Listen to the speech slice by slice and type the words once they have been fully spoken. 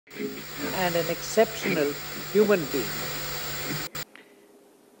and an exceptional human being.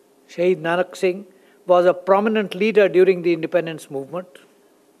 Shaheed Nanak Singh was a prominent leader during the independence movement.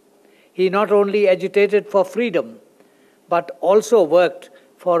 He not only agitated for freedom, but also worked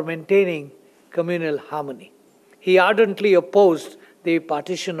for maintaining communal harmony. He ardently opposed the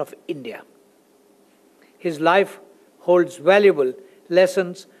partition of India. His life holds valuable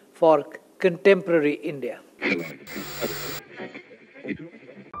lessons for contemporary India.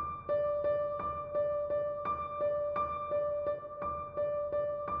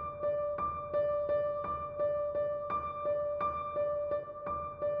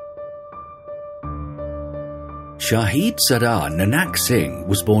 Shaheed Sardar Nanak Singh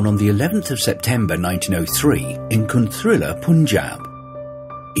was born on the 11th of September 1903 in Kuntrila, Punjab.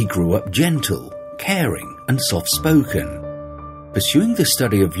 He grew up gentle, caring and soft-spoken. Pursuing the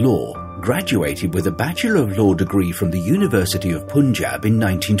study of law, graduated with a Bachelor of Law degree from the University of Punjab in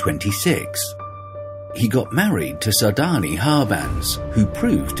 1926. He got married to Sardarni Harbans, who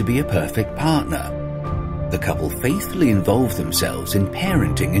proved to be a perfect partner. The couple faithfully involved themselves in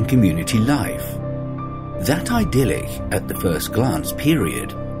parenting and community life. That idyllic, at the first glance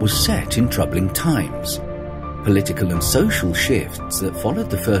period, was set in troubling times. Political and social shifts that followed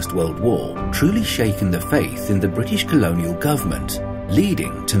the First World War truly shaken the faith in the British Colonial Government,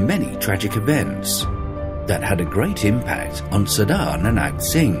 leading to many tragic events that had a great impact on Sardar Nanak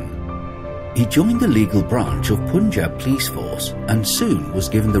Singh. He joined the legal branch of Punjab Police Force and soon was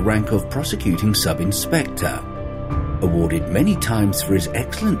given the rank of Prosecuting Sub Inspector. Awarded many times for his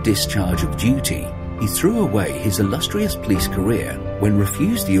excellent discharge of duty, he threw away his illustrious police career when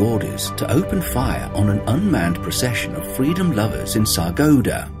refused the orders to open fire on an unmanned procession of freedom lovers in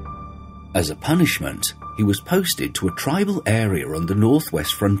Sargodha. As a punishment, he was posted to a tribal area on the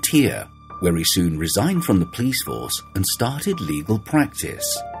northwest frontier, where he soon resigned from the police force and started legal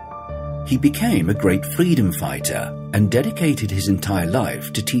practice. He became a great freedom fighter and dedicated his entire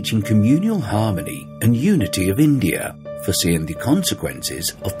life to teaching communal harmony and unity of India, foreseeing the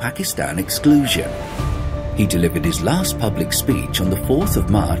consequences of Pakistan exclusion. He delivered his last public speech on the 4th of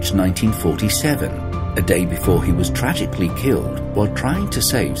March 1947, a day before he was tragically killed while trying to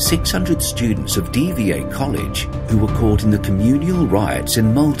save 600 students of DVA College who were caught in the communal riots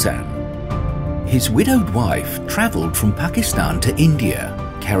in Multan. His widowed wife travelled from Pakistan to India,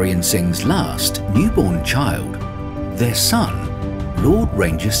 carrying Singh's last newborn child, their son, Lord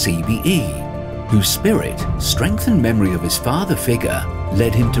Ranger CBE, whose spirit, strength and memory of his father figure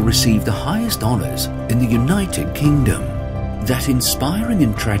led him to receive the highest honours in the United Kingdom. That inspiring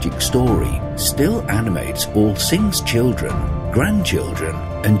and tragic story still animates all Singh's children, grandchildren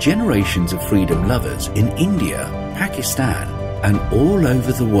and generations of freedom lovers in India, Pakistan and all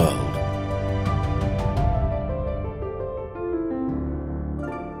over the world.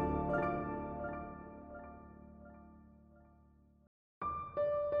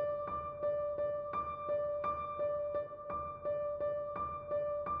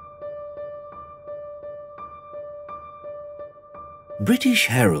 British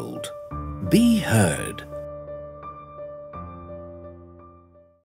Herald. Be heard.